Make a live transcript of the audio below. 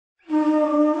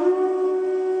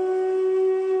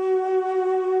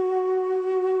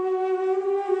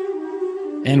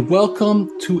and welcome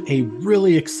to a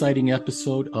really exciting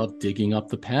episode of Digging Up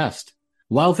the Past.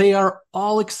 While they are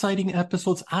all exciting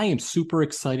episodes, I am super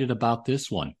excited about this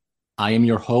one. I am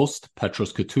your host,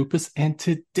 Petros Koutoupis, and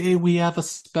today we have a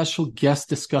special guest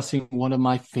discussing one of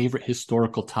my favorite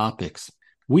historical topics.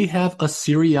 We have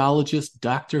Assyriologist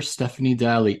Dr. Stephanie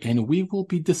Daly, and we will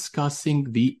be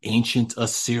discussing the ancient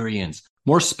Assyrians,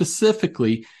 more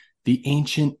specifically, the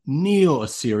ancient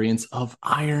Neo-Assyrians of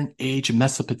Iron Age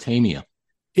Mesopotamia.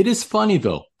 It is funny,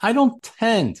 though. I don't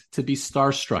tend to be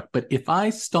starstruck, but if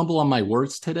I stumble on my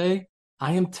words today,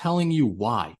 I am telling you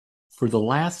why. For the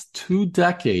last 2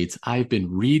 decades, I've been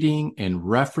reading and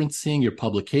referencing your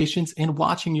publications and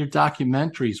watching your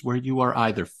documentaries where you are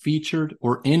either featured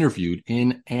or interviewed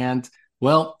in, and,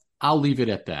 well, I'll leave it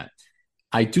at that.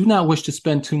 I do not wish to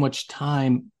spend too much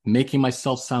time making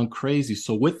myself sound crazy.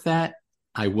 So with that,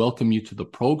 I welcome you to the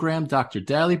program, Dr.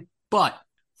 Daly, but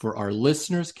for our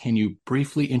listeners, can you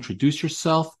briefly introduce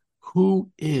yourself? Who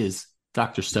is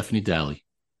Dr. Stephanie Daly?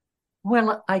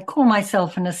 Well, I call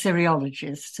myself an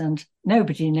Assyriologist, and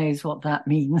nobody knows what that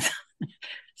means.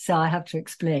 So I have to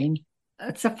explain.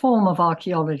 It's a form of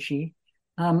archaeology.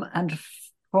 And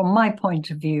from my point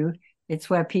of view,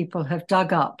 it's where people have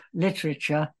dug up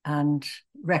literature and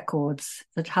records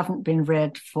that haven't been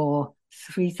read for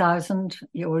 3,000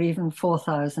 or even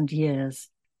 4,000 years.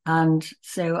 And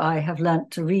so I have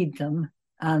learnt to read them,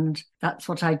 and that's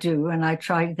what I do. And I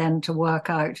try then to work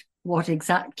out what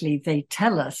exactly they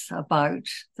tell us about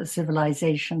the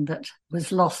civilization that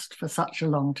was lost for such a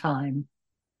long time.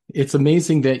 It's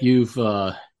amazing that you've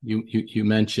you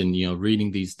mentioned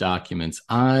reading these documents.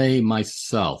 I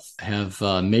myself have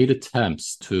made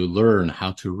attempts to learn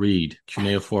how to read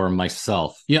cuneiform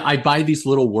myself. Yeah, I buy these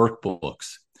little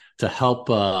workbooks to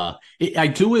help. I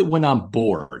do it when I'm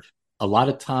bored. A lot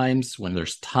of times when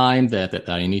there's time that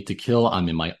I need to kill, I'm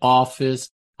in my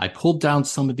office. I pulled down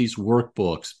some of these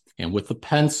workbooks, and with a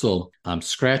pencil, I'm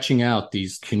scratching out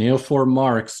these cuneiform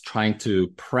marks, trying to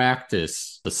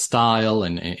practice the style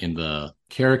and the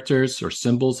characters or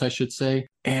symbols, I should say.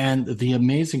 And the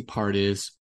amazing part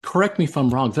is, correct me if I'm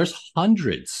wrong, there's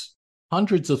hundreds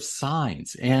of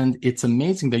signs. And it's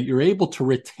amazing that you're able to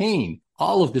retain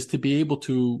all of this to be able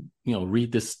to,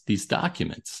 read these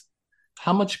documents.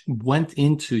 How much went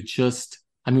into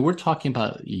we're talking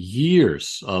about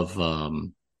years of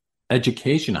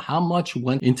education. How much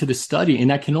went into the study?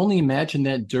 And I can only imagine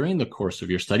that during the course of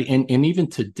your study, and even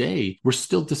today, we're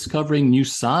still discovering new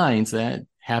signs that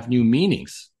have new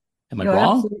meanings. Am I You're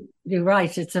wrong? absolutely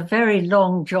right. It's a very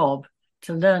long job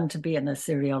to learn to be an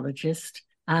Assyriologist.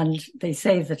 And they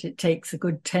say that it takes a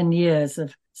good 10 years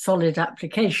of solid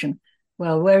application.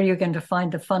 Well, where are you going to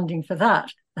find the funding for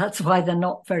that? That's why there are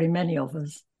not very many of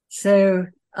us. So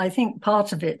I think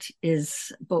part of it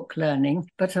is book learning,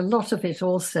 but a lot of it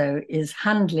also is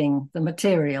handling the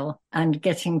material and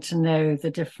getting to know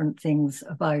the different things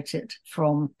about it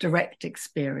from direct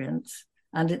experience.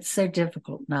 And it's so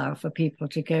difficult now for people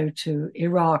to go to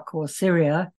Iraq or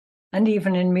Syria. And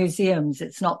even in museums,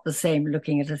 it's not the same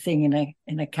looking at a thing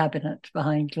in a cabinet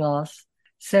behind glass.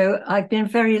 So I've been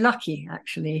very lucky,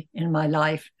 actually, in my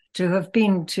life to have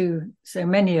been to so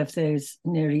many of those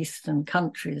Near Eastern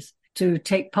countries, to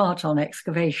take part on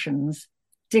excavations,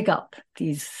 dig up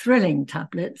these thrilling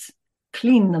tablets,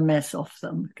 clean the mess off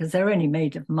them, because they're only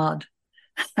made of mud,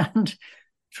 and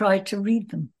try to read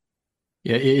them.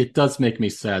 Yeah, it does make me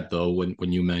sad though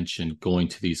when you mention going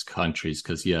to these countries,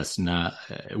 because yes, not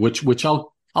which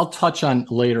I'll touch on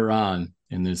later on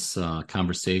in this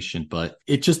conversation, but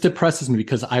it just depresses me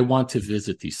because I want to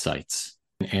visit these sites.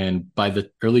 And by the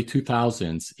early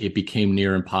 2000s, it became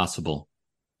near impossible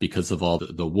because of all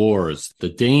the wars, the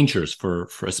dangers for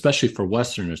especially for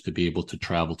Westerners to be able to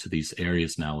travel to these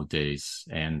areas nowadays.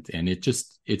 And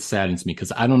it saddens me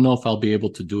because I don't know if I'll be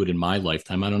able to do it in my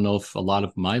lifetime. I don't know if a lot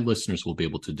of my listeners will be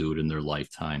able to do it in their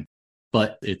lifetime.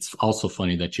 But it's also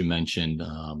funny that you mentioned,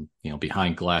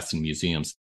 behind glass in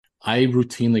museums. I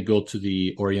routinely go to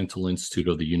the Oriental Institute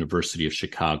of the University of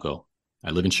Chicago. I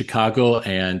live in Chicago,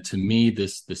 and to me,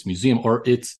 this museum,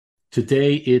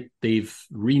 they've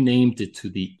renamed it to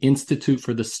the Institute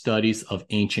for the Studies of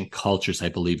Ancient Cultures, I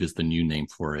believe is the new name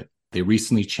for it. They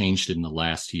recently changed it in the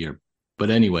last year.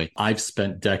 But anyway, I've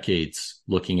spent decades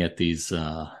looking at these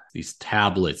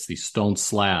tablets, these stone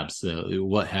slabs,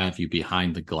 what have you,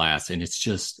 behind the glass. And it's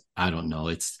just, I don't know,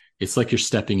 it's like you're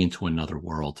stepping into another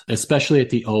world, especially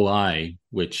at the OI,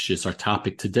 which is our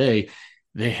topic today.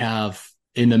 They have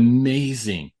an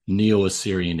amazing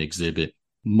Neo-Assyrian exhibit,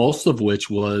 most of which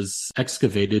was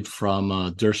excavated from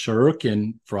Der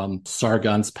Sharrukin from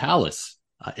Sargon's palace.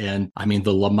 And I mean,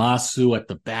 the Lamassu at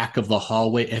the back of the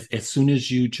hallway, as soon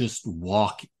as you just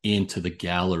walk into the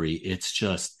gallery, it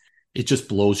just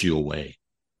blows you away.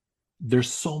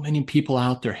 There's so many people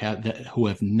out there who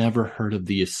have never heard of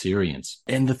the Assyrians.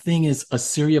 And the thing is,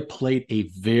 Assyria played a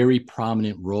very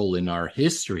prominent role in our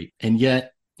history. And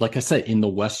yet, like I said, in the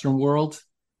Western world,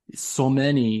 so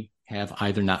many have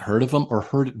either not heard of them or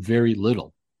heard very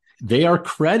little. They are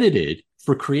credited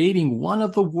for creating one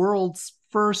of the world's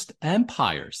first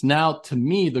empires. Now, to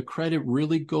me, the credit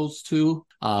really goes to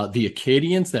the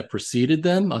Akkadians that preceded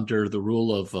them under the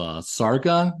rule of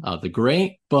Sargon the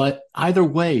Great. But either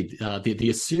way, the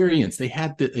Assyrians, they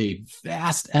had a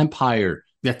vast empire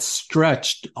that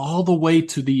stretched all the way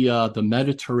to the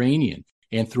Mediterranean.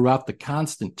 And throughout the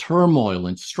constant turmoil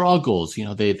and struggles,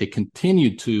 they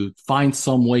continued to find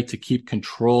some way to keep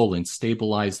control and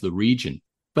stabilize the region.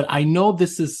 But I know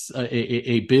this is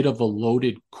a bit of a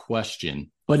loaded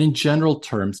question. But in general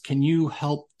terms, can you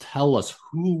help tell us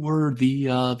who were the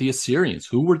Assyrians?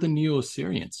 Who were the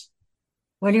Neo-Assyrians?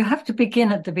 Well, you have to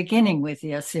begin at the beginning with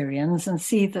the Assyrians and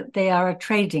see that they are a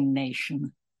trading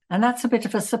nation. And that's a bit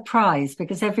of a surprise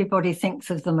because everybody thinks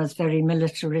of them as very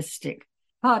militaristic,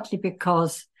 partly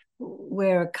because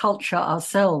we're a culture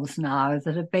ourselves now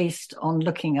that are based on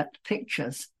looking at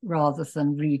pictures rather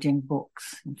than reading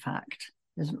books, in fact.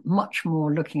 There's much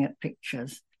more looking at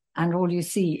pictures. And all you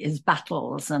see is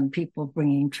battles and people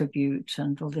bringing tribute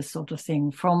and all this sort of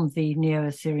thing from the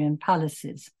Neo-Assyrian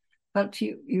palaces. But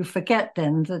you forget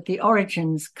then that the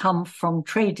origins come from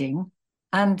trading,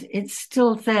 and it's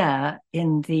still there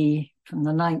from the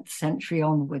 9th century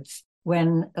onwards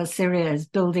when Assyria is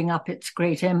building up its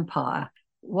great empire.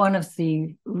 One of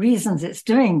the reasons it's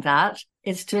doing that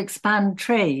is to expand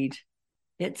trade.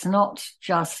 It's not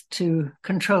just to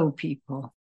control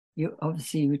people. You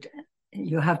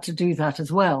have to do that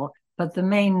as well. But the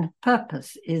main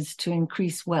purpose is to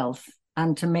increase wealth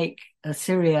and to make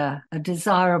Assyria a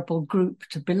desirable group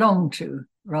to belong to,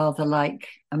 rather like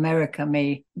America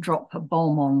may drop a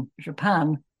bomb on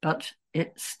Japan, but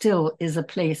it still is a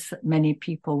place that many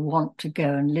people want to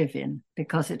go and live in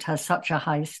because it has such a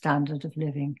high standard of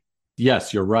living.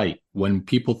 Yes, you're right. When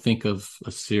people think of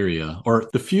Assyria, or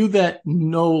the few that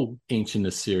know ancient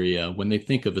Assyria, when they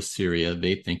think of Assyria,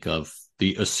 they think of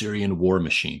the Assyrian war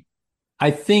machine.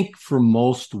 I think for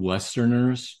most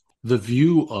Westerners, the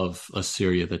view of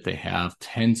Assyria that they have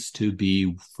tends to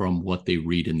be from what they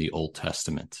read in the Old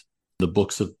Testament, the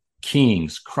books of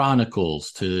Kings,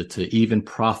 Chronicles, to even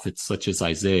prophets such as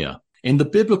Isaiah. And the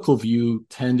biblical view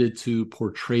tended to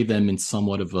portray them in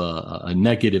somewhat of a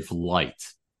negative light.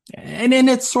 And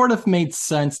it sort of made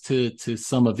sense to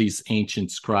some of these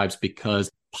ancient scribes because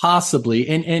possibly,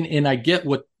 and I get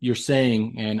what you're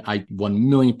saying, and I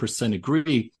 1,000,000%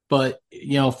 agree, but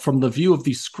from the view of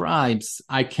these scribes,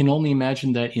 I can only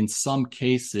imagine that in some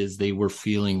cases they were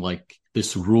feeling like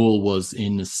this rule was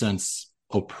in a sense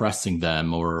oppressing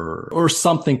them or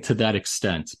something to that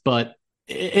extent. But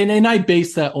and I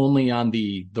base that only on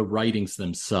the writings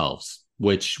themselves,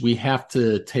 which we have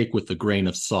to take with a grain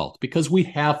of salt because we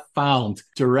have found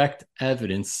direct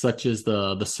evidence such as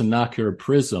the Sennacherib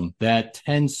prism that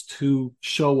tends to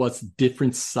show us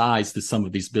different sides to some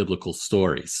of these biblical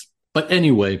stories. But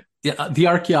anyway, the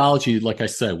archaeology, like I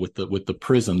said, with the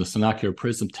prism, the Sennacherib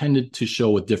prism, tended to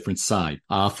show a different side.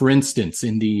 For instance,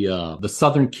 in the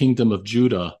southern kingdom of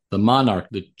Judah, the monarch,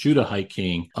 the Judahite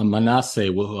king, Manasseh,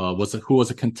 who was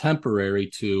a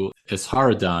contemporary to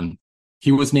Esarhaddon.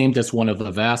 He was named as one of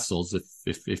the vassals,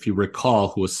 if you recall,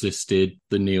 who assisted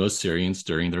the Neo-Assyrians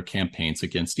during their campaigns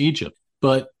against Egypt.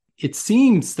 But it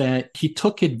seems that he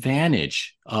took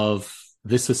advantage of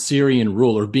this Assyrian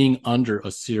rule or being under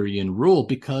Assyrian rule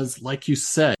because, like you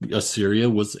said, Assyria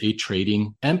was a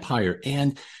trading empire.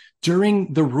 And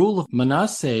during the rule of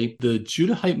Manasseh, the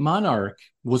Judahite monarch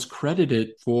was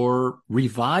credited for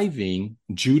reviving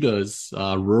Judah's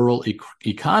rural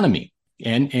economy.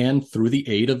 And through the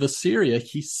aid of Assyria,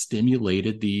 he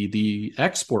stimulated the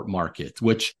export market,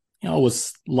 which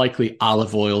was likely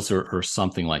olive oils or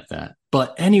something like that.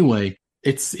 But anyway,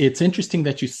 it's interesting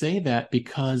that you say that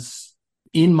because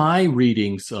in my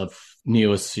readings of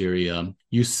Neo-Assyria,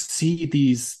 you see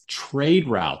these trade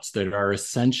routes that are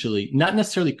essentially not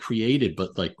necessarily created,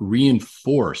 but like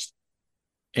reinforced.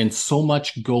 And so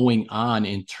much going on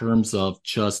in terms of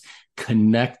just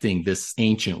connecting this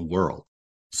ancient world.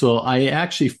 So I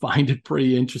actually find it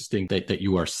pretty interesting that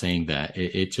you are saying that.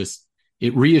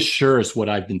 It reassures what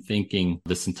I've been thinking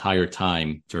this entire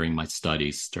time during my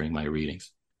studies, during my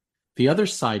readings. The other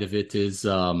side of it is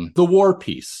the war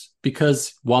piece,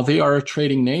 because while they are a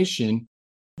trading nation,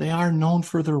 They are known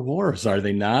for their wars, are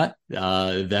they not?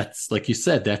 That's like you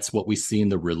said, that's what we see in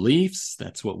the reliefs.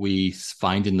 That's what we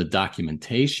find in the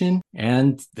documentation.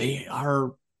 And they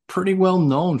are pretty well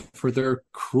known for their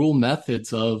cruel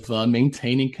methods of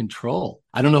maintaining control.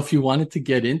 I don't know if you wanted to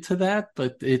get into that,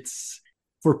 but it's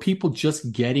for people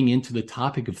just getting into the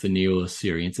topic of the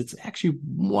Neo-Assyrians, it's actually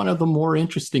one of the more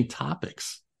interesting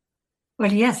topics.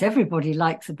 Well, yes, everybody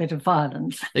likes a bit of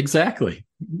violence Exactly.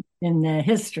 in their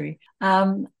history.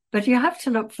 But you have to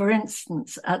look, for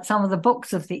instance, at some of the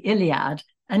books of the Iliad,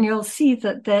 and you'll see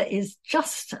that there is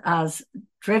just as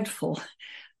dreadful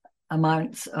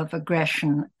amounts of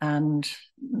aggression and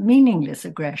meaningless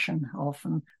aggression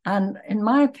often. And in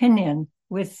my opinion,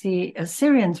 with the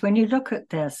Assyrians, when you look at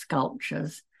their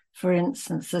sculptures, for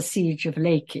instance, the siege of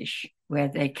Lachish, where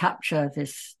they capture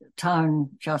this town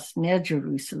just near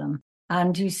Jerusalem,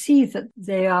 and you see that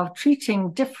they are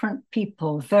treating different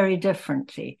people very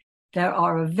differently. There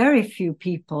are very few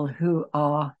people who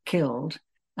are killed,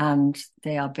 and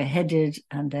they are beheaded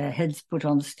and their heads put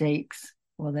on stakes,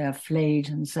 or they're flayed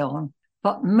and so on.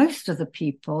 But most of the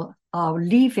people are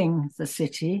leaving the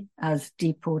city as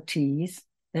deportees.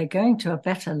 They're going to a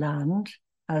better land,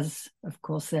 as of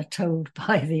course they're told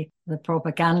by the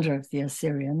propaganda of the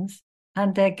Assyrians.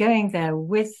 And they're going there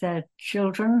with their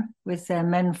children, with their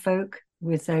menfolk,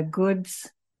 with their goods.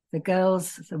 The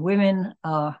girls, the women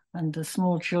are, and the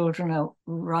small children are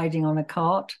riding on a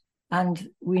cart. And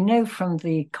we know from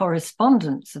the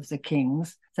correspondence of the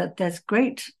kings that there's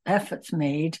great efforts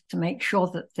made to make sure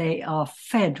that they are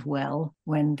fed well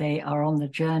when they are on the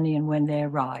journey and when they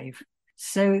arrive.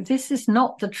 So this is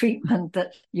not the treatment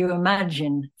that you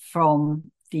imagine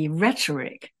from the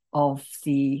rhetoric of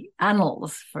the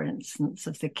annals, for instance,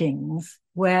 of the kings,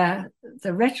 where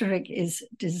the rhetoric is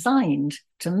designed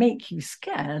to make you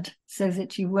scared so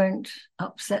that you won't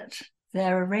upset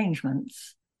their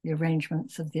arrangements, the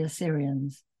arrangements of the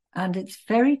Assyrians. And it's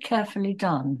very carefully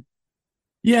done.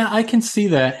 Yeah, I can see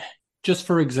that. Just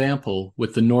for example,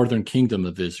 with the northern kingdom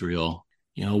of Israel,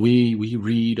 we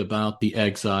read about the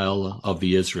exile of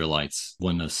the Israelites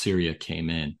when Assyria came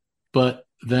in. But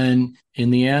then in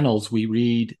the annals, we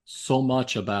read so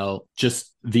much about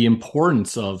just the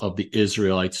importance of the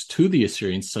Israelites to the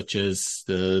Assyrians, such as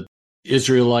the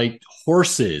Israelite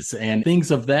horses and things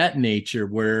of that nature,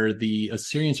 where the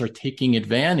Assyrians are taking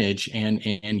advantage and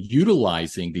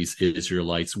utilizing these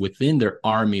Israelites within their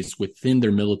armies, within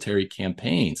their military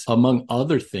campaigns, among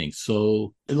other things.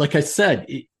 So, like I said,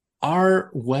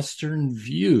 our Western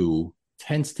view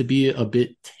tends to be a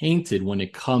bit tainted when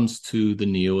it comes to the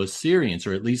Neo-Assyrians,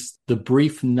 or at least the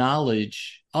brief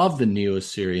knowledge of the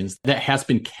Neo-Assyrians that has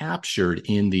been captured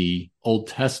in the Old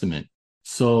Testament.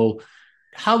 So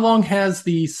how long has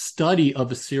the study of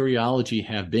Assyriology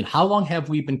have been? How long have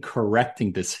we been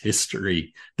correcting this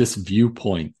history, this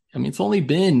viewpoint? I mean, it's only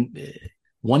been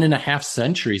 1.5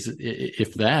 centuries,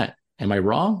 if that. Am I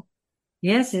wrong?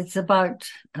 Yes, it's about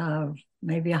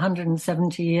maybe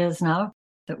 170 years now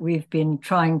that we've been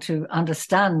trying to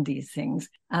understand these things.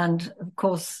 And of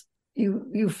course,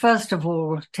 you first of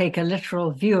all take a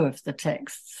literal view of the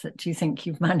texts that you think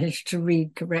you've managed to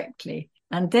read correctly.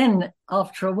 And then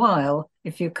after a while,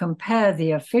 if you compare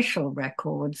the official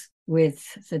records with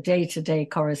the day-to-day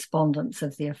correspondence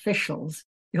of the officials,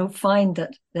 you'll find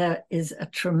that there is a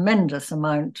tremendous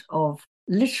amount of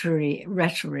literary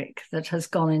rhetoric that has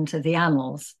gone into the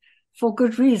annals for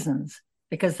good reasons,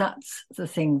 because that's the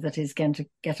thing that is going to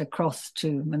get across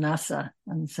to Manasseh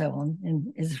and so on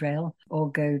in Israel,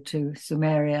 or go to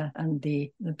Sumeria and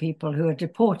the people who are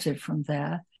deported from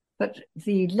there. But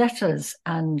the letters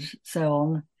and so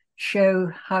on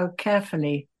show how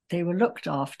carefully they were looked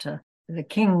after. The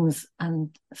kings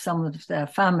and some of their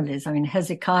families, I mean,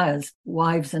 Hezekiah's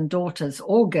wives and daughters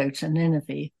all go to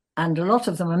Nineveh, and a lot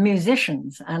of them are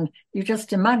musicians. And you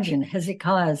just imagine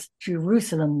Hezekiah's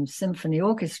Jerusalem Symphony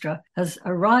Orchestra has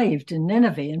arrived in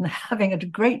Nineveh and having a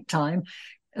great time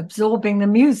absorbing the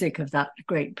music of that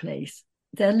great place.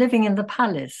 They're living in the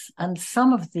palace, and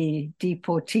some of the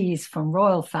deportees from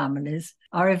royal families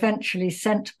are eventually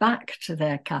sent back to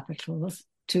their capitals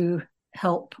to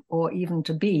help or even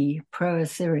to be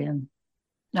pro-Assyrian.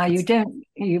 Now,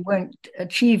 you won't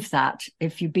achieve that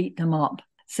if you beat them up.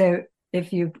 So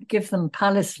if you give them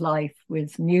palace life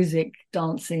with music,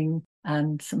 dancing,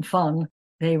 and some fun,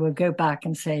 they will go back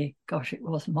and say, gosh, it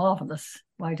was marvelous.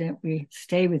 Why don't we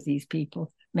stay with these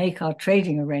people, make our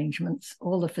trading arrangements,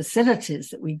 all the facilities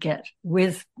that we get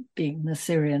with being an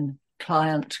Assyrian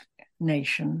client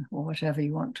nation, or whatever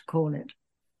you want to call it.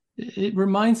 It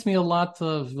reminds me a lot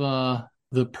of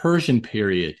the Persian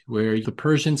period, where the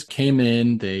Persians came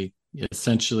in, they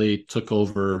essentially took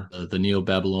over the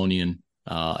Neo-Babylonian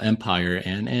empire,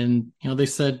 and they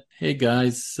said, "Hey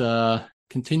guys,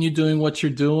 continue doing what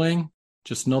you're doing.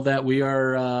 Just know that we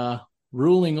are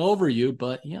ruling over you,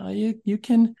 but you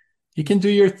can do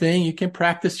your thing. You can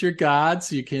practice your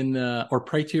gods. You can or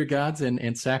pray to your gods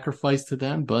and sacrifice to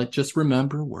them. But just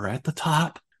remember, we're at the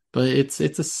top. But it's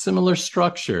a similar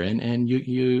structure, and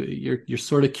you're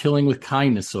sort of killing with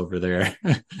kindness over there."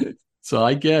 So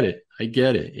I get it. I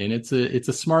get it. And it's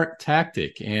a smart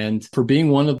tactic. And for being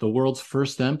one of the world's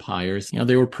first empires,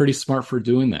 they were pretty smart for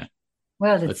doing that.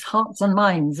 Well, But it's hearts and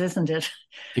minds, isn't it?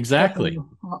 exactly.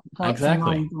 Hearts and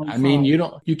Exactly. minds on I mean,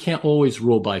 fire. you can't always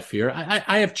rule by fear.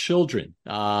 I have children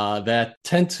that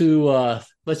tend to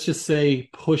let's just say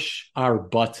push our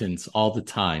buttons all the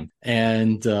time.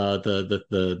 And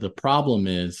the problem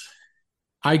is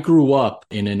I grew up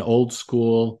in an old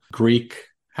school Greek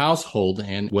household,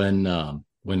 and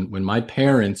when my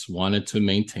parents wanted to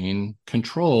maintain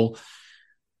control,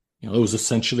 it was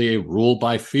essentially a rule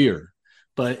by fear.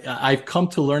 But I've come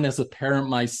to learn as a parent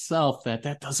myself that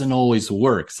that doesn't always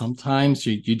work. Sometimes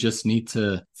you just need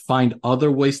to find other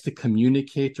ways to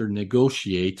communicate or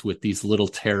negotiate with these little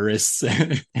terrorists.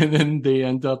 And then they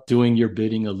end up doing your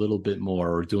bidding a little bit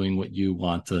more, or doing what you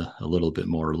want a little bit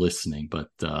more, listening. But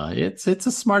it's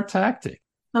a smart tactic.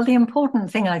 Well, the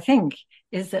important thing, I think,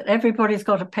 is that everybody's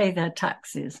got to pay their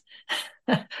taxes.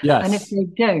 And if Yes, they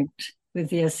don't with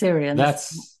the Assyrians,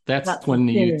 that's that's a when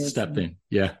you serious step thing. in.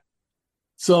 Yeah.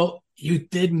 So you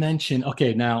did mention,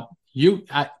 okay, now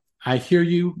I hear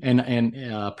you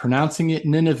and pronouncing it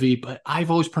Nineveh, but I've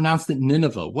always pronounced it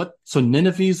Nineveh. What? So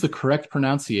Nineveh is the correct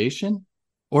pronunciation,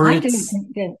 or I don't it's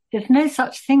think there's no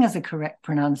such thing as a correct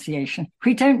pronunciation.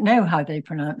 We don't know how they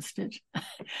pronounced it.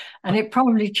 And it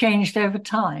probably changed over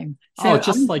time. oh, So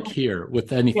just like here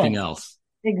with anything yes, else.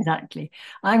 exactly.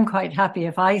 I'm quite happy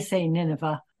if I say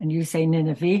Nineveh and you say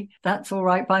Nineveh, that's all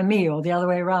right by me, or the other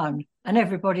way around. And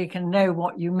everybody can know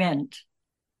what you meant.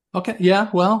 Okay, yeah,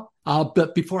 well,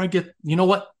 but before I get, you know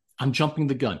what? I'm jumping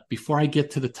the gun. Before I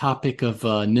get to the topic of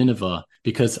Nineveh,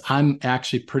 because I'm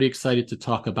actually pretty excited to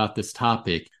talk about this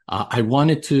topic, I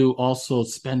wanted to also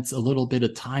spend a little bit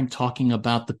of time talking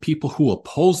about the people who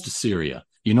opposed Assyria.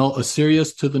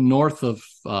 Assyria's to the north of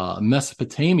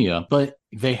Mesopotamia, but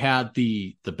they had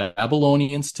the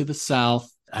Babylonians to the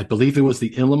south. I believe it was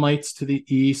the Elamites to the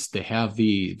east. They have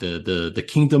the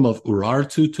kingdom of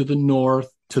Urartu to the north.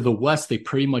 To the west, they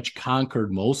pretty much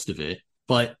conquered most of it.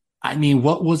 But I mean,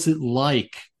 what was it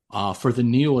like for the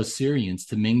Neo-Assyrians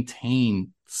to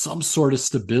maintain some sort of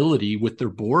stability with their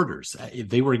borders?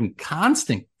 They were in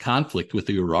constant conflict with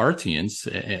the Urartians.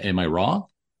 Am I wrong?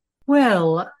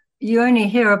 Well, you only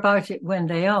hear about it when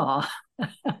they are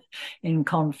in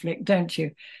conflict, don't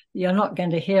you? You're not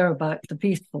going to hear about the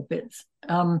peaceful bits.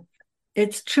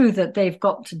 It's true that they've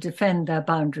got to defend their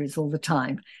boundaries all the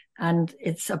time. And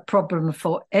it's a problem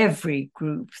for every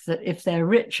group that if they're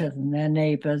richer than their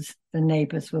neighbors, the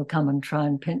neighbors will come and try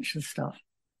and pinch the stuff.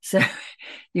 So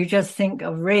you just think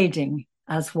of raiding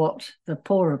as what the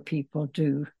poorer people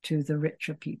do to the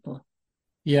richer people.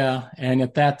 Yeah, and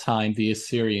at that time, the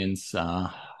Assyrians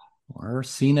were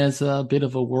seen as a bit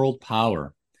of a world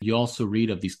power. You also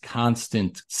read of these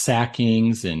constant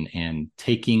sackings and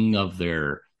taking of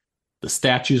the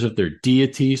statues of their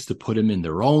deities to put them in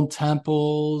their own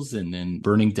temples, and then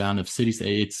burning down of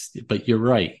cities. But you're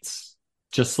right. It's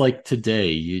just like today,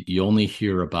 you only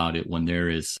hear about it when there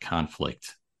is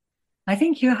conflict. I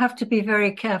think you have to be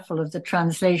very careful of the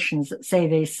translations that say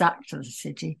they sacked the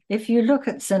city. If you look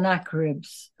at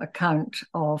Sennacherib's account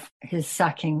of his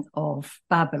sacking of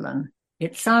Babylon,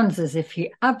 it sounds as if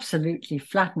he absolutely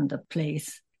flattened the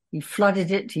place. He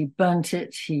flooded it, he burnt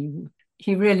it,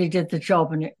 he really did the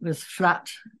job, and it was a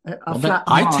Well, flat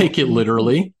I mark. take it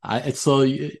literally.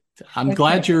 I'm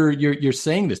glad Okay. you're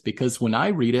saying this, because when I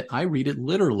read it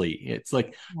literally. It's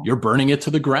like you're burning it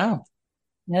to the ground.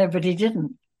 No, but he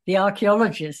didn't. The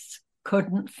archaeologists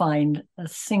couldn't find a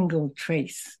single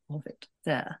trace of it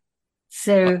there. Uh,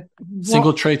 So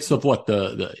Single what traits of what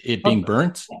the it being of,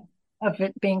 burnt. of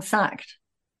it being sacked?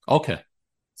 Okay.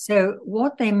 So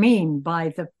what they mean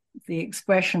by the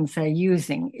expressions they're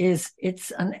using is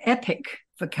it's an epic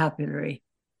vocabulary.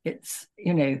 It's,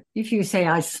 if you say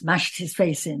I smashed his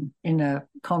face in a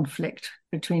conflict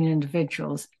between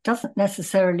individuals doesn't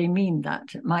necessarily mean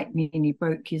that. It might mean he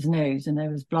broke his nose and there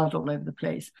was blood all over the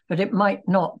place, but it might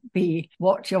not be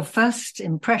what your first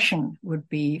impression would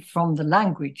be from the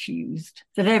language used,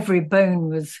 that every bone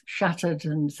was shattered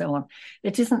and so on.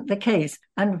 It isn't the case.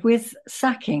 And with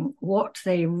sacking, what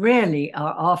they really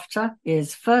are after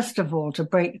is, first of all, to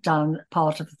break down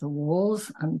part of the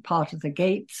walls and part of the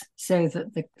gates so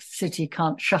that the city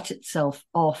can't shut itself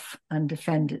off and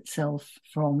defend itself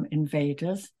from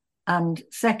invaders. And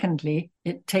secondly,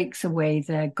 it takes away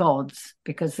their gods,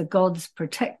 because the gods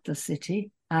protect the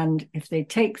city. And if they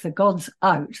take the gods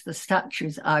out, the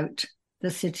statues out,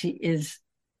 the city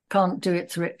can't do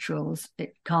its rituals.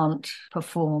 It can't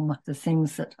perform the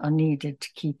things that are needed to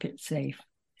keep it safe.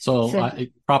 So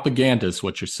propaganda is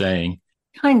what you're saying.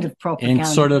 Kind of propaganda. And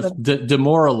sort of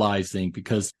demoralizing,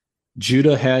 because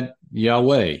Judah had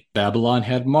Yahweh, Babylon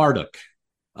had Marduk.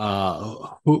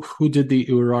 Who did the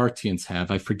Urartians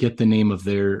have? I forget the name of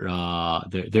their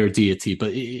deity,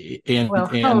 but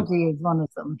Haldi is one of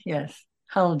them. Yes,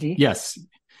 Haldi. Yes,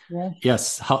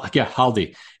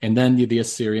 Haldi. And then the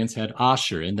Assyrians had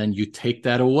Ashur, and then you take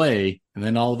that away, and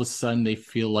then all of a sudden they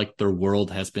feel like their world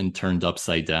has been turned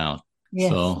upside down.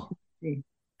 Yes, of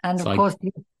course,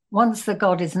 once the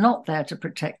god is not there to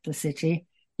protect the city,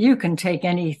 you can take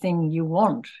anything you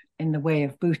want in the way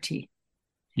of booty.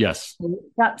 Yes. So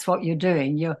that's what you're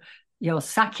doing. You're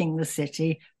sacking the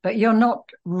city, but you're not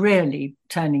really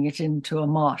turning it into a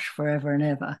marsh forever and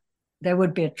ever. There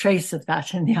would be a trace of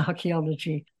that in the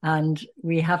archaeology, and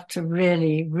we have to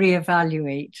really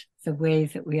reevaluate the way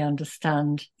that we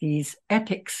understand these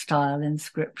epic style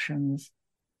inscriptions.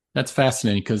 That's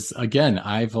fascinating, because again,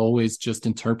 I've always just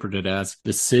interpreted as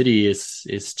the city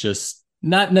is just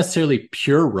not necessarily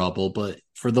pure rubble, but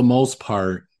for the most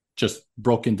part, just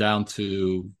broken down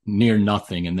to near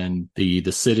nothing. And then the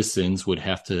citizens would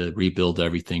have to rebuild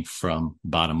everything from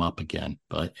bottom up again.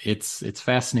 But it's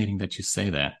fascinating that you say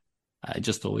that. I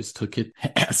just always took it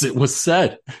as it was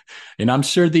said. And I'm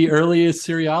sure the early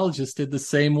Assyriologists did the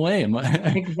same way.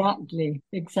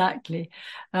 Exactly.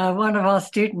 One of our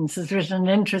students has written an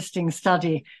interesting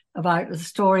study about the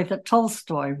story that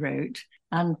Tolstoy wrote.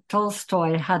 And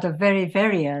Tolstoy had a very,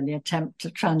 very early attempt to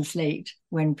translate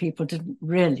when people didn't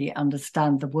really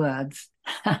understand the words.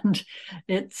 And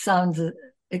it sounds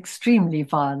extremely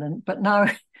violent, but now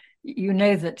you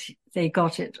know that they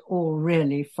got it all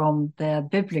really from their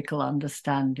biblical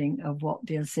understanding of what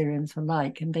the Assyrians were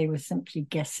like, and they were simply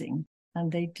guessing,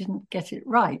 and they didn't get it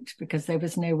right because there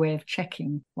was no way of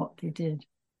checking what they did.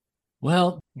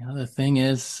 Well, the thing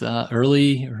is,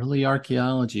 early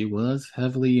archaeology was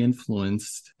heavily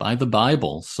influenced by the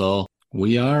Bible. So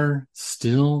we are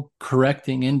still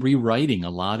correcting and rewriting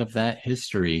a lot of that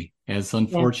history, as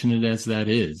unfortunate as that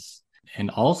is.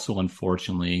 And also,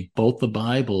 unfortunately, both the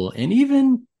Bible and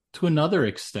even to another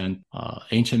extent,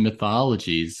 ancient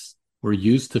mythologies were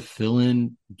used to fill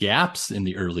in gaps in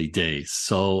the early days.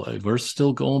 So we're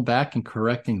still going back and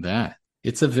correcting that.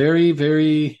 It's a very,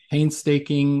 very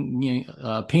painstakingly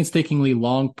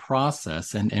long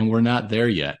process, and we're not there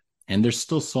yet. And there's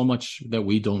still so much that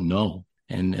we don't know,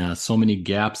 and so many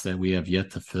gaps that we have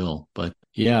yet to fill. But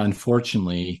yeah,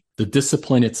 unfortunately, the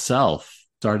discipline itself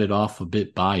started off a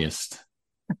bit biased.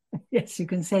 Yes, you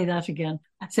can say that again.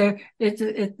 So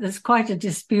there's quite a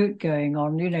dispute going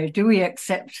on. Do we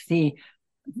accept the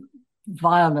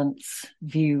violence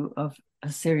view of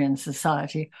Assyrian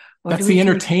society? That's the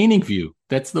entertaining view.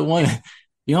 That's the one.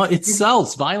 It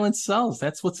sells. Violence sells.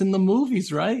 That's what's in the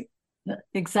movies, right?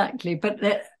 Exactly. But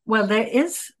there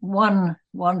is one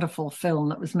wonderful film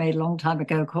that was made a long time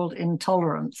ago called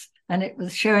Intolerance. And it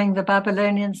was showing the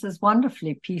Babylonians as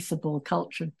wonderfully peaceable,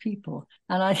 cultured people.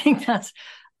 And I think that's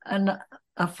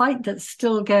a fight that's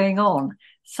still going on.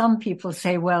 Some people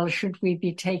say, well, should we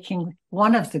be taking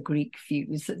one of the Greek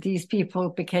views, that these people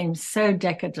became so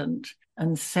decadent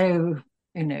and so,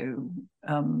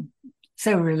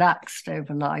 so relaxed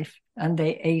over life, and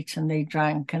they ate and they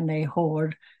drank and they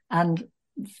whored, and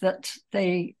that's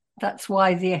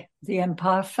why the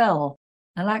empire fell.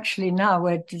 And actually now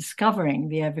we're discovering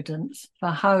the evidence for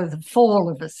how the fall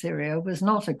of Assyria was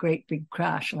not a great big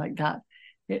crash like that.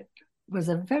 It was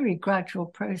a very gradual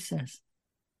process.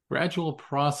 Gradual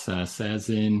process, as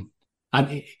in,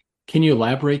 can you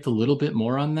elaborate a little bit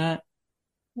more on that?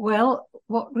 Well,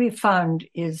 what we found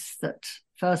is that,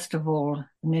 first of all,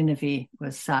 Nineveh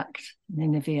was sacked,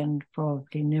 Nineveh and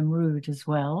probably Nimrud as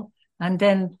well. And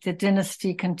then the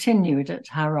dynasty continued at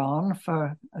Haran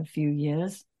for a few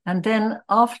years. And then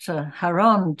after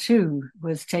Haran too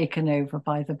was taken over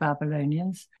by the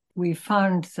Babylonians, we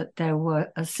found that there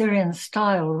were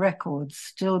Assyrian-style records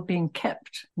still being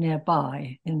kept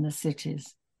nearby in the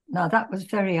cities. Now, that was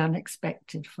very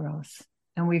unexpected for us.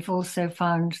 And we've also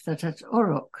found that at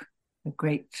Uruk, the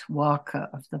great worker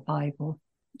of the Bible,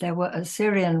 there were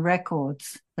Assyrian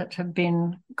records that have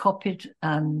been copied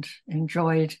and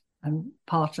enjoyed and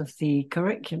part of the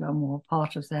curriculum or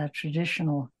part of their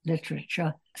traditional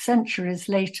literature centuries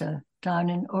later down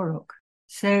in Uruk.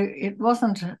 So it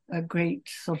wasn't a great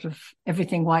sort of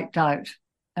everything wiped out.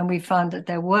 And we found that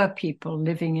there were people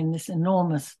living in this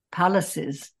enormous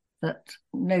palaces that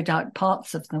no doubt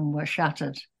parts of them were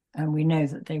shattered. And we know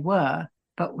that they were,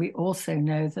 but we also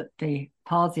know that the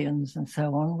Parthians and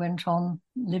so on went on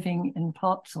living in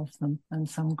parts of them, and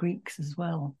some Greeks as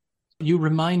well. You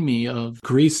remind me of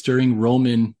Greece during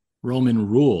Roman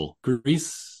rule.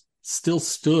 Greece still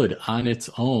stood on its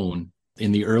own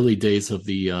in the early days of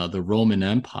the Roman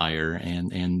Empire,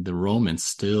 and the Romans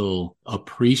still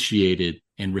appreciated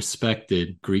and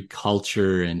respected Greek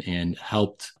culture and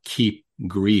helped keep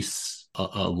Greece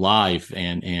alive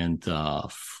and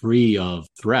free of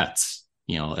threats.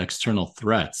 External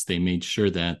threats. They made sure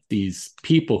that these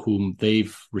people whom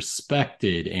they've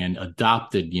respected and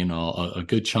adopted, a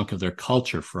good chunk of their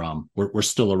culture from were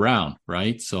still around,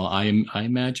 right? So I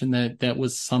imagine that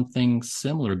was something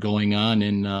similar going on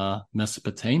in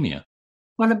Mesopotamia.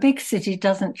 Well, a big city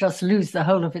doesn't just lose the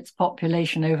whole of its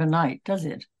population overnight, does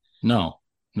it? No.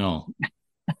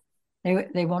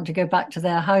 They want to go back to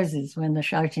their houses when the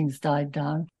shouting's died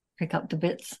down, pick up the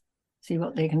bits, see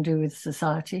what they can do with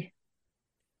society.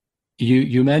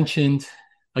 You mentioned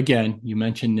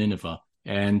Nineveh,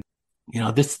 and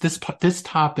this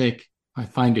topic I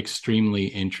find extremely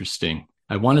interesting.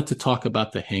 I wanted to talk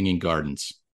about the Hanging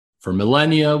Gardens. For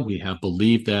millennia, we have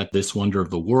believed that this wonder of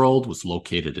the world was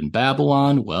located in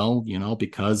Babylon. Well,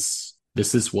 because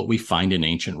this is what we find in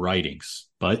ancient writings.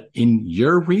 But in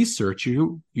your research,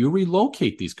 you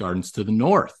relocate these gardens to the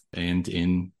north and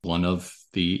in one of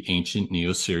the ancient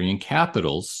Neo-Assyrian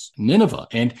capitals, Nineveh.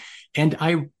 And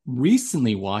I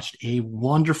recently watched a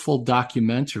wonderful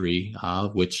documentary,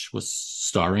 which was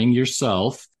starring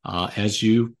yourself, as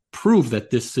you prove that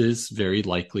this is very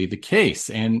likely the case.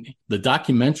 And the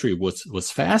documentary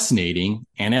was fascinating,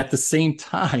 and at the same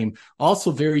time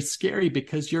also very scary,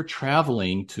 because you're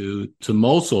traveling to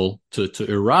Mosul, to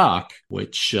Iraq,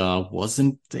 which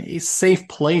wasn't a safe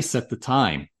place at the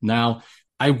time. Now,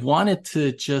 I wanted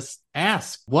to just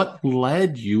ask, what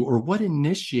led you or what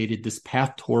initiated this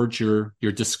path towards your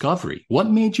discovery? What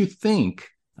made you think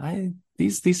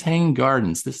these hanging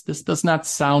gardens, this does not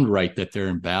sound right that they're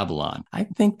in Babylon? I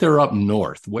think they're up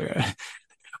north.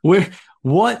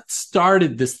 What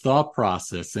started this thought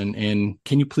process? And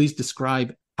can you please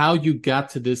describe how you got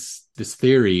to this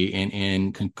theory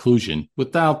and conclusion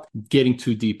without getting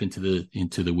too deep into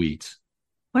the weeds?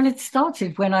 Well, it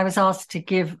started when I was asked to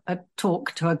give a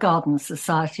talk to a garden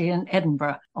society in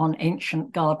Edinburgh on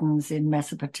ancient gardens in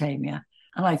Mesopotamia.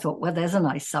 And I thought, well, there's a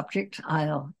nice subject.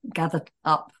 I'll gather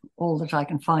up all that I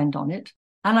can find on it.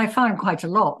 And I found quite a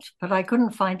lot, but I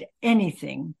couldn't find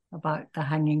anything about the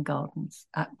Hanging Gardens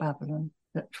at Babylon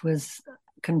that was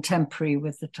contemporary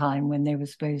with the time when they were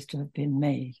supposed to have been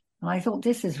made. And I thought,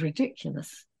 this is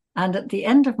ridiculous. And at the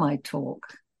end of my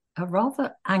talk, a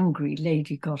rather angry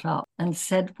lady got up and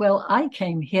said, well, I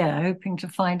came here hoping to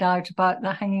find out about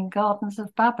the Hanging Gardens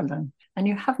of Babylon, and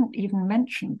you haven't even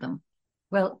mentioned them.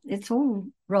 Well, it's all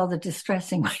rather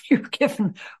distressing when you've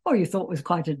given what you thought was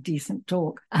quite a decent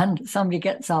talk, and somebody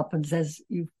gets up and says,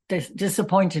 you've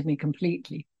disappointed me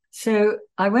completely. So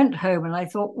I went home and I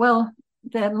thought, well,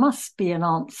 there must be an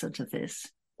answer to this.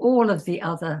 All of the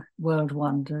other world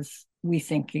wonders we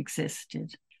think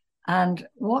existed. And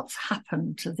what's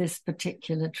happened to this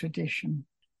particular tradition?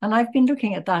 And I've been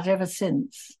looking at that ever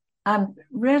since, and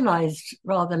realized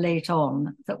rather late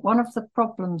on that one of the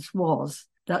problems was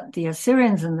that the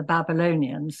Assyrians and the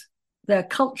Babylonians, their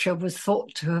culture was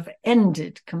thought to have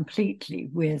ended completely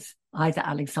with either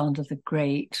Alexander the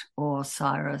Great or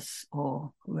Cyrus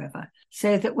or whoever.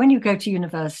 So that when you go to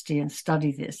university and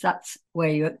study this, that's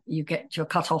where you get your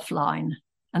cut-off line.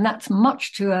 And that's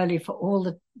much too early for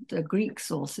all the Greek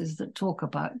sources that talk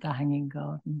about the Hanging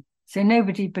Garden. So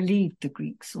nobody believed the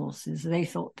Greek sources. They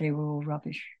thought they were all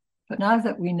rubbish. But now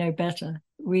that we know better,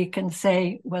 we can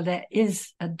say, well, there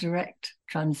is a direct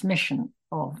transmission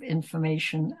of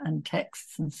information and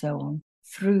texts and so on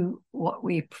through what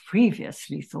we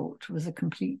previously thought was a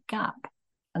complete gap.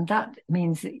 And that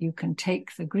means that you can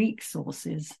take the Greek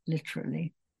sources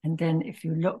literally. And then if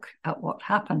you look at what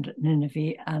happened at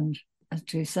Nineveh and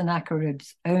to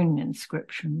Sennacherib's own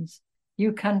inscriptions,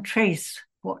 you can trace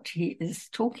what he is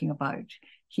talking about.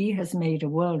 he has made a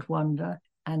world wonder,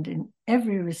 and in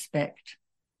every respect,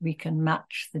 we can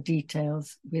match the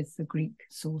details with the Greek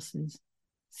sources.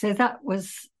 So that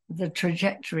was the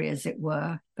trajectory, as it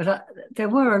were. But there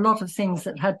were a lot of things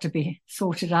that had to be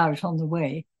sorted out on the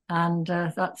way. And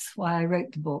that's why I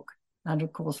wrote the book. And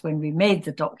of course, when we made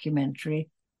the documentary,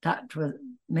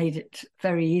 made it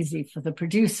very easy for the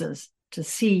producers to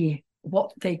see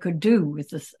what they could do with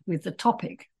the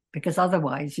topic, because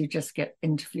otherwise you just get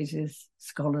interviews with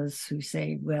scholars who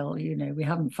say, well, we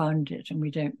haven't found it and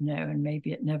we don't know, and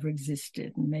maybe it never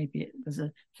existed, and maybe it was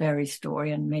a fairy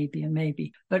story, and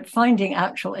maybe. But finding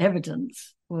actual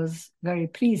evidence was very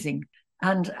pleasing.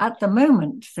 And at the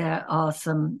moment, there are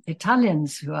some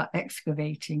Italians who are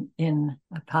excavating in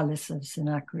a palace of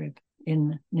Sennacherib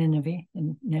in Nineveh,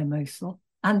 near Mosul,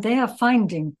 and they are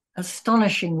finding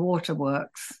astonishing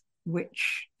waterworks,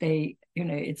 which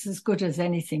it's as good as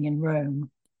anything in Rome.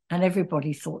 And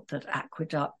everybody thought that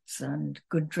aqueducts and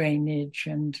good drainage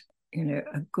and,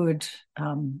 a good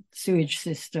sewage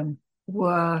system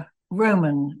were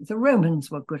Roman. The Romans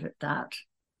were good at that.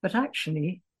 But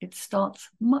actually, it starts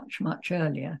much, much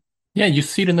earlier. Yeah, you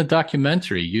see it in the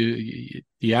documentary.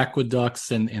 The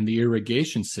aqueducts and the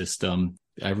irrigation system.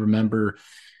 I remember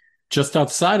just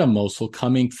outside of Mosul,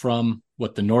 coming from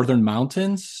the northern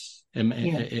mountains. Am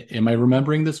I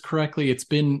remembering this correctly? It's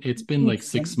been like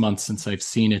 6 months since I've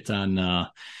seen it on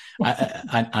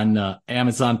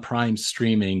Amazon Prime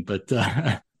streaming, but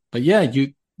yeah,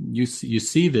 you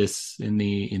see this in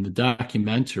the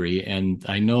documentary, and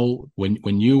I know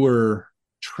when you were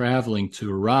traveling to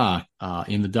Iraq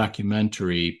in the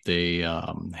documentary, they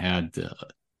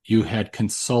you had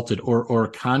consulted or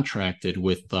contracted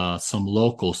with some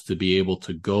locals to be able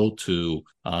to go to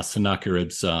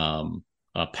Sennacherib's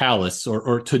palace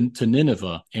or to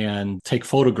Nineveh and take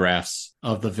photographs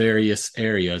of the various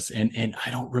areas. And I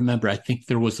don't remember, I think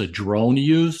there was a drone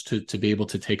used to be able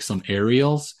to take some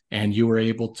aerials, and you were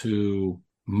able to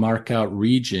mark out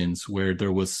regions where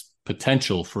there was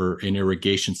potential for an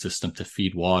irrigation system to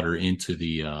feed water into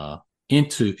the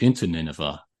into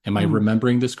Nineveh. Am I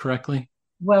remembering this correctly?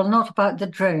 Well, not about the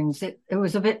drones. It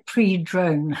was a bit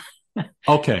pre-drone.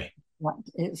 Okay.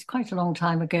 It's quite a long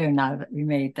time ago now that we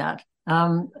made that.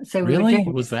 So really,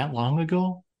 it was that long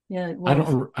ago? Yeah, it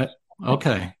was.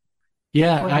 Okay.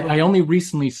 Yeah, well, I only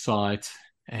recently saw it,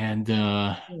 and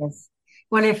yes.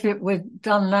 Well, if it were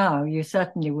done now, you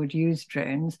certainly would use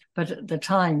drones. But at the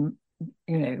time,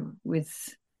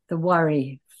 with the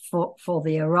worry for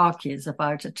the Iraqis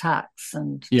about attacks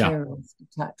and terrorist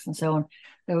attacks and so on,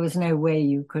 there was no way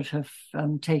you could have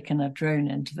taken a drone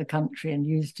into the country and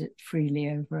used it freely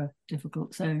over a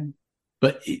difficult zone.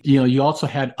 But, you also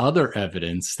had other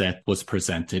evidence that was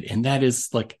presented, and that is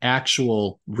like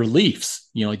actual reliefs.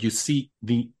 You see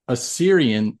the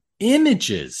Assyrian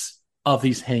images of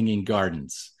these hanging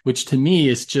gardens, which to me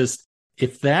is just,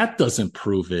 if that doesn't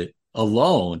prove it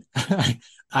alone,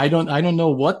 I don't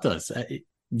know what does.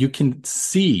 You can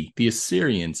see the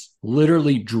Assyrians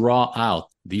literally draw out,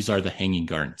 these are the hanging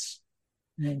gardens.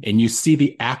 And you see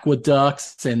the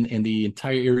aqueducts and the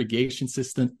entire irrigation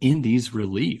system in these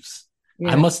reliefs.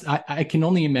 Yeah. I can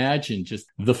only imagine just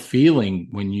the feeling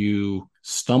when you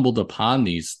stumbled upon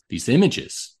these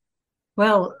images.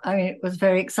 Well, I mean, it was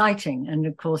very exciting. And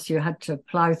of course, you had to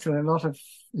plow through a lot of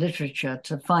literature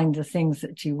to find the things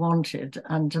that you wanted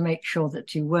and to make sure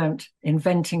that you weren't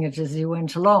inventing it as you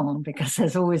went along, because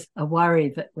there's always a worry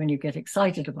that when you get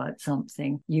excited about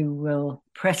something, you will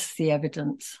press the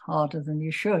evidence harder than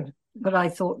you should. But I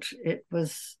thought it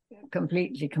was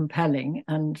completely compelling,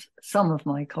 and some of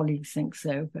my colleagues think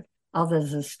so, but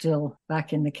others are still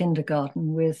back in the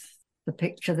kindergarten with the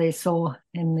picture they saw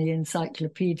in the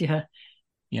encyclopedia.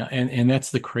 Yeah, and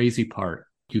that's the crazy part.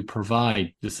 You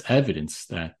provide this evidence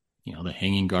that, the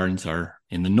hanging gardens are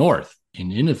in the north, in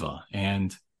Nineveh.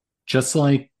 And just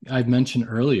like I've mentioned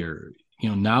earlier,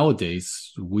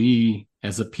 nowadays we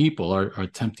as a people are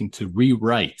attempting to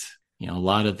rewrite, a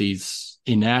lot of these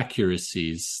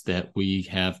inaccuracies that we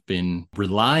have been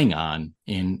relying on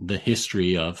in the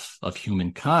history of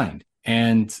humankind.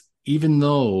 And even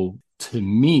though, to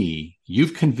me,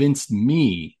 you've convinced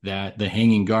me that the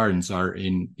hanging gardens are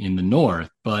in the north,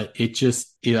 but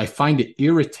I find it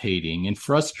irritating and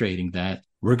frustrating that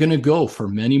we're going to go for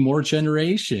many more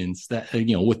generations that,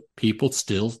 with people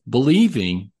still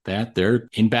believing that they're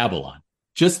in Babylon.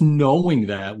 Just knowing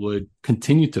that would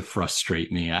continue to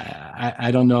frustrate me.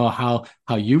 I don't know how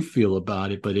you feel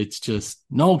about it, but it's just,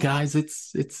 no, guys,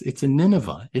 it's in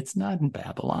Nineveh. It's not in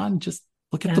Babylon. Just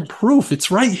look at the proof.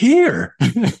 It's right here.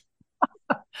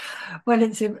 Well,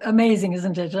 it's amazing,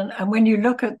 isn't it? And when you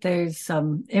look at those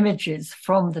images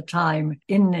from the time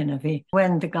in Nineveh,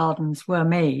 when the gardens were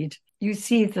made, you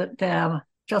see that they're,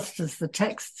 just as the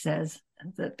text says,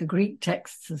 that the Greek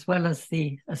texts as well as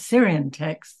the Assyrian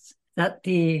texts, that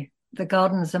the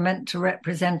gardens are meant to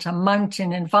represent a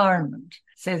mountain environment,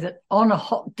 so that on a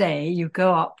hot day you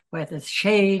go up where there's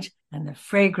shade and the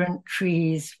fragrant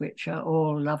trees, which are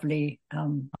all lovely.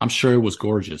 I'm sure it was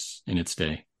gorgeous in its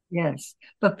day. Yes,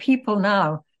 but people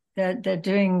now, they're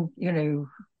doing,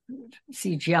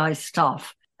 CGI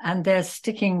stuff, and they're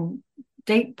sticking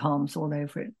date palms all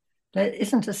over it. There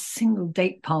isn't a single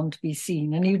date palm to be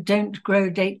seen, and you don't grow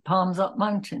date palms up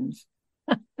mountains.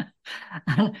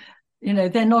 And,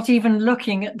 they're not even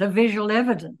looking at the visual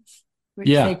evidence, which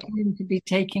they claim to be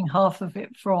taking half of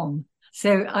it from.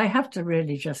 So I have to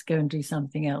really just go and do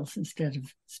something else instead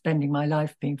of spending my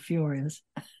life being furious.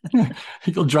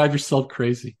 You'll drive yourself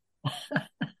crazy.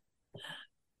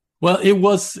 Well, it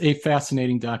was a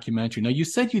fascinating documentary. Now, you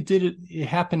said it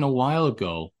happened a while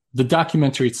ago, the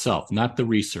documentary itself, not the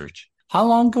research. How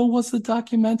long ago was the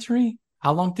documentary?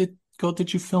 How long ago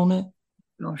did you film it?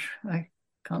 Gosh, I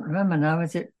can't remember now.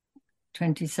 Is it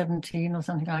 2017 or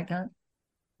something like that?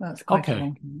 Well, it's quite a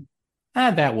long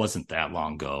time. That wasn't that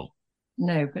long ago.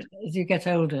 No, but as you get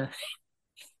older,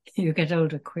 you get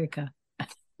older quicker.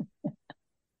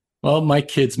 Well, my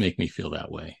kids make me feel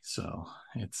that way. So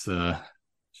it's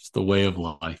just the way of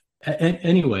life.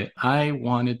 Anyway, I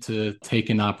wanted to take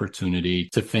an opportunity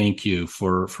to thank you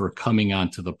for coming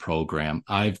onto the program.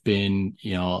 I've been,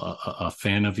 a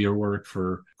fan of your work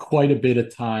for quite a bit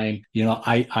of time.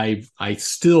 I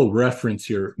still reference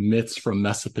your Myths from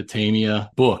Mesopotamia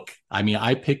book. I mean,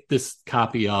 I picked this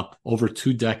copy up over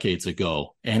 2 decades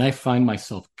ago, and I find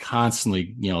myself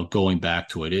constantly, going back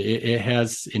to it. It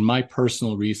has, in my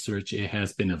personal research, it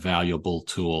has been a valuable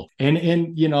tool. And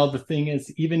the thing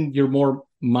is, even your more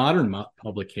modern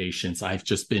publications, I've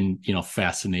just been,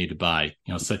 fascinated by,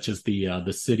 such as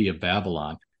the City of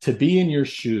Babylon. To be in your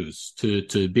shoes,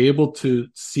 to be able to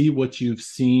see what you've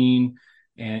seen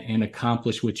and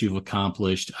accomplish what you've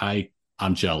accomplished,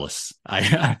 I'm jealous.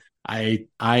 I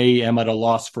am at a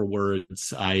loss for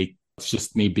words. It's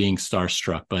just me being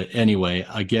starstruck. But anyway,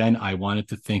 again, I wanted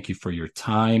to thank you for your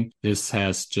time. This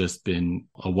has just been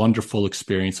a wonderful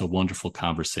experience, a wonderful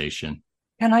conversation.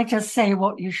 Can I just say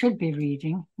what you should be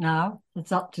reading now?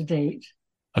 It's up to date.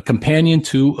 A Companion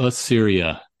to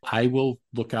Assyria. I will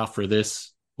look out for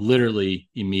this literally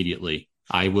immediately.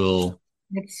 I will.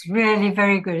 It's really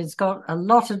very good. It's got a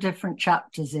lot of different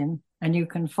chapters in, and you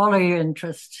can follow your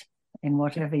interest in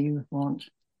whatever you want.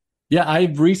 Yeah,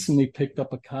 I've recently picked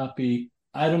up a copy.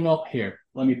 I don't know. Here,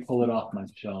 let me pull it off my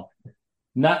shelf.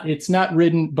 It's not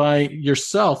written by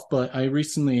yourself, but I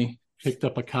recently picked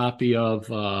up a copy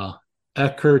of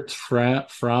Eckhart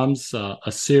Fromm's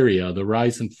Assyria, The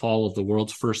Rise and Fall of the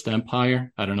World's First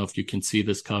Empire. I don't know if you can see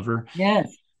this cover.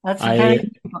 Yes, that's a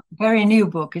very new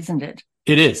book, isn't it?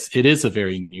 It is. It is a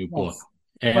very new book.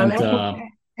 And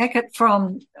Eckhart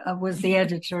Fromm was the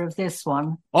editor of this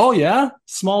one. Oh, yeah?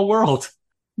 Small World.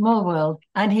 Small World.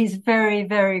 And he's very,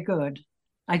 very good.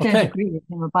 I don't agree with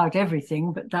him about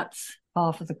everything, but that's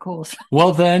half of the course.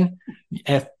 Well, then,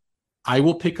 if I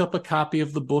will pick up a copy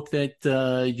of the book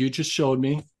that you just showed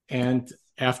me. And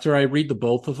after I read the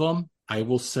both of them, I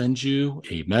will send you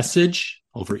a message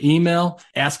over email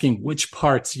asking which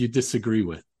parts you disagree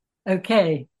with.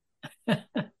 Okay.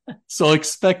 So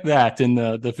expect that in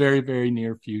the very, very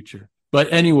near future.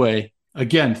 But anyway,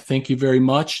 again, thank you very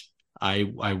much.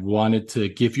 I wanted to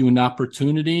give you an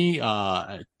opportunity.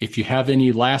 If you have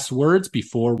any last words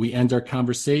before we end our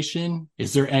conversation,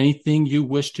 is there anything you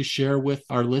wish to share with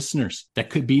our listeners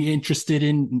that could be interested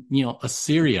in,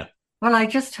 Assyria? Well, I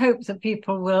just hope that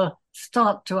people will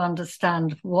start to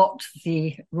understand what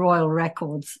the royal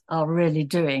records are really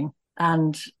doing,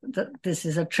 and that this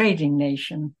is a trading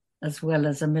nation as well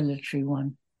as a military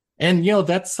one. And,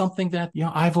 that's something that,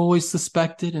 I've always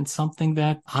suspected, and something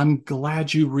that I'm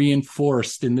glad you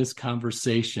reinforced in this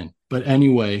conversation. But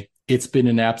anyway, it's been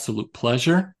an absolute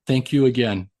pleasure. Thank you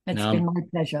again. It's been my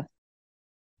pleasure.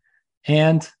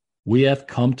 And we have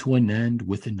come to an end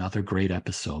with another great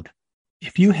episode.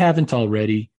 If you haven't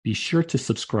already, be sure to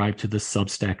subscribe to the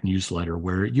Substack newsletter,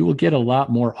 where you will get a lot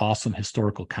more awesome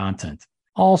historical content.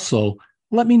 Also,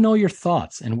 let me know your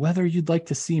thoughts and whether you'd like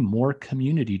to see more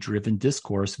community-driven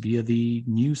discourse via the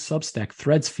new Substack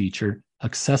Threads feature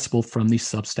accessible from the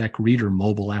Substack Reader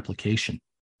mobile application.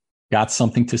 Got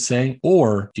something to say?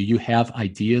 Or do you have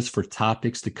ideas for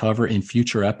topics to cover in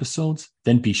future episodes?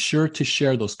 Then be sure to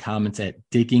share those comments at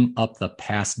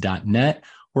diggingupthepast.net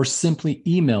or simply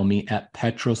email me at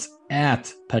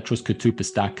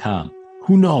petros@petroskatoupas.com.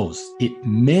 Who knows? It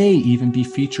may even be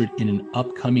featured in an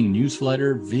upcoming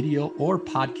newsletter, video, or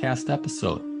podcast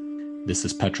episode. This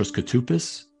is Petros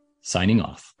Katoupas, signing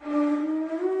off.